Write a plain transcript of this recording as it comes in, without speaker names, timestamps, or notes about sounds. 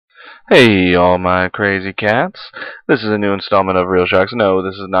Hey, all my crazy cats. This is a new installment of Real Sharks. No,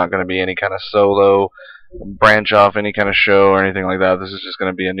 this is not going to be any kind of solo branch off any kind of show or anything like that. This is just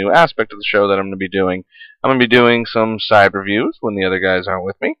going to be a new aspect of the show that I'm going to be doing. I'm going to be doing some side reviews when the other guys aren't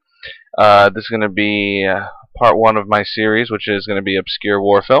with me. This is going to be part one of my series, which is going to be obscure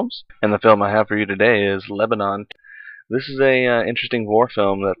war films. And the film I have for you today is Lebanon. This is a interesting war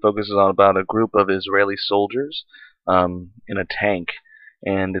film that focuses on about a group of Israeli soldiers in a tank,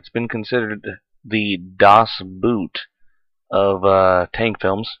 and it's been considered the Das Boot of tank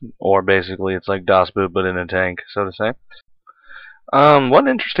films, or basically it's like Das Boot but in a tank, so to say. One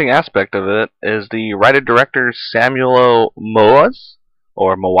interesting aspect of it is the writer-director Samuel Moaz,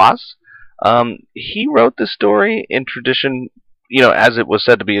 or Moaz. He wrote this story in tradition, as it was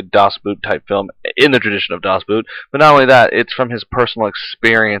said to be a Das Boot type film, in the tradition of Das Boot. But not only that, it's from his personal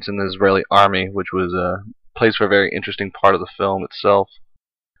experience in the Israeli army, which was plays for a very interesting part of the film itself.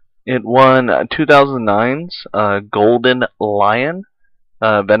 It won 2009's Golden Lion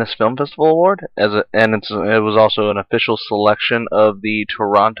Venice Film Festival Award, it was also an official selection of the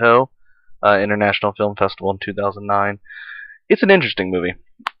Toronto International Film Festival in 2009. It's an interesting movie.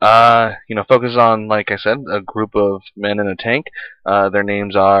 Focuses on, like I said, a group of men in a tank. Their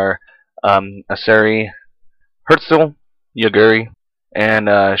names are Aseri, Herzl, Yaguri, and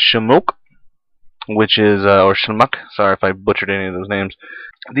Shemuk, which is, or Shemuk, sorry if I butchered any of those names.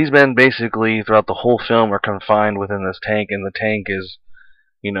 These men basically, throughout the whole film, are confined within this tank, and the tank is,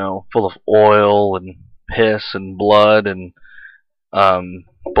 full of oil and piss and blood and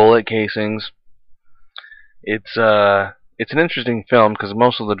bullet casings. It's an interesting film because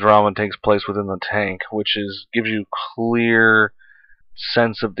most of the drama takes place within the tank, which gives you clear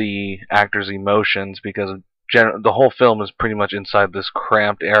sense of the actor's emotions because the whole film is pretty much inside this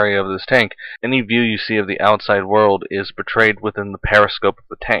cramped area of this tank. Any view you see of the outside world is portrayed within the periscope of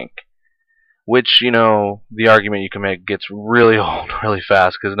the tank, which, the argument you can make gets really old really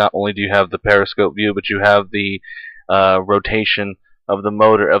fast because not only do you have the periscope view, but you have the rotation of the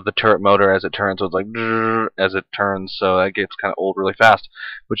motor, of the turret motor as it turns, so it's like as it turns, so that gets kind of old really fast.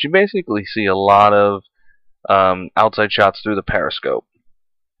 But you basically see a lot of outside shots through the periscope.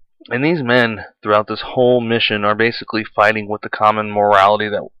 And these men, throughout this whole mission, are basically fighting with the common morality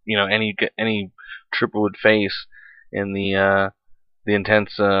that any trooper would face in the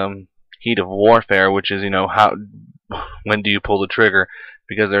intense heat of warfare, which is when do you pull the trigger?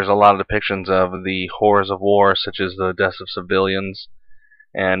 Because there's a lot of depictions of the horrors of war, such as the deaths of civilians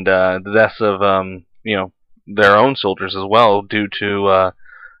and the deaths of their own soldiers as well, due to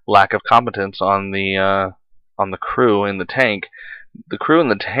lack of competence on the crew in the tank. The crew in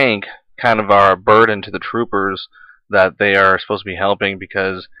the tank kind of are a burden to the troopers that they are supposed to be helping,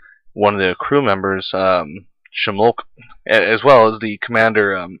 because one of the crew members, Shamulk, as well as the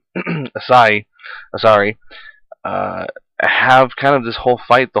commander Asari, have kind of this whole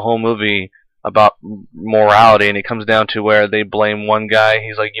fight the whole movie about morality, and it comes down to where they blame one guy.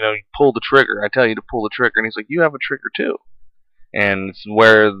 He's like, pull the trigger. I tell you to pull the trigger, and he's like, you have a trigger too. And it's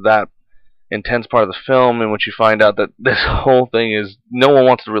where that intense part of the film in which you find out that this whole thing is no one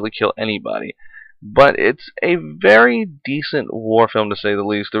wants to really kill anybody. But it's a very decent war film, to say the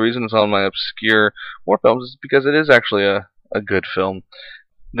least. The reason it's on my obscure war films is because it is actually a good film.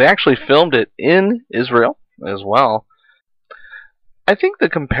 They actually filmed it in Israel as well. I think the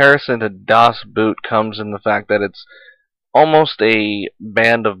comparison to Das Boot comes in the fact that it's almost a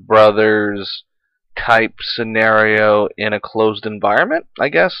Band of Brothers type scenario in a closed environment, I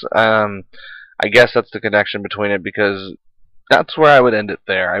guess. I guess that's the connection between it, because that's where I would end it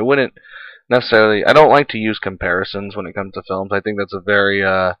there. I wouldn't necessarily, I don't like to use comparisons when it comes to films. I think that's a very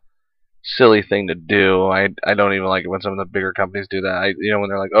silly thing to do. I don't even like it when some of the bigger companies do that. When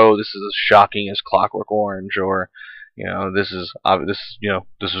they're like, oh, this is as shocking as Clockwork Orange, or this is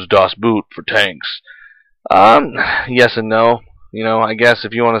Das Boot for tanks. Yes and no. I guess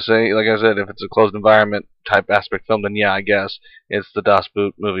if you want to say, like I said, if it's a closed environment type aspect film, then yeah, I guess it's the Das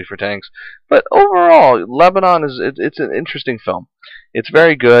Boot movie for tanks. But overall, Lebanon it's an interesting film. It's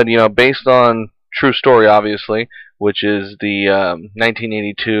very good, based on true story, obviously, which is the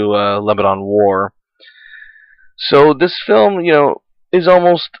 1982 Lebanon War. So this film, is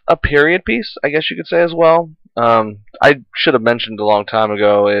almost a period piece, I guess you could say as well. I should have mentioned a long time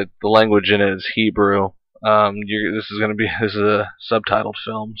ago, the language in it is Hebrew. This is a subtitled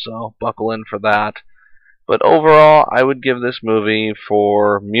film, so buckle in for that. But overall, I would give this movie,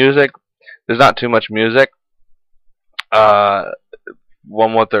 for music, there's not too much music.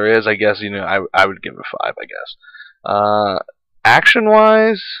 What there is, I guess, I would give it a 5, I guess.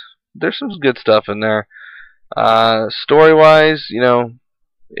 Action-wise, there's some good stuff in there. Story-wise,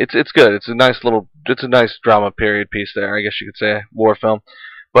 it's good. It's a nice drama period piece there. I guess you could say war film.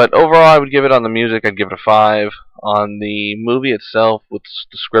 But overall, I would give it on the music. I'd give it a 5. On the movie itself, with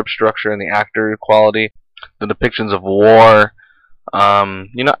the script structure and the actor quality, the depictions of war,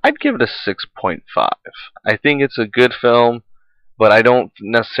 I'd give it a 6.5. I think it's a good film, but I don't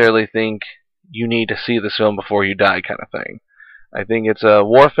necessarily think you need to see this film before you die, kind of thing. I think it's a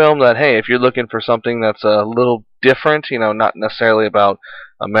war film that, hey, if you're looking for something that's a little different, not necessarily about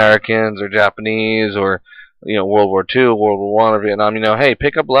Americans or Japanese or World War II, World War I, or Vietnam, hey,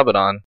 pick up Lebanon.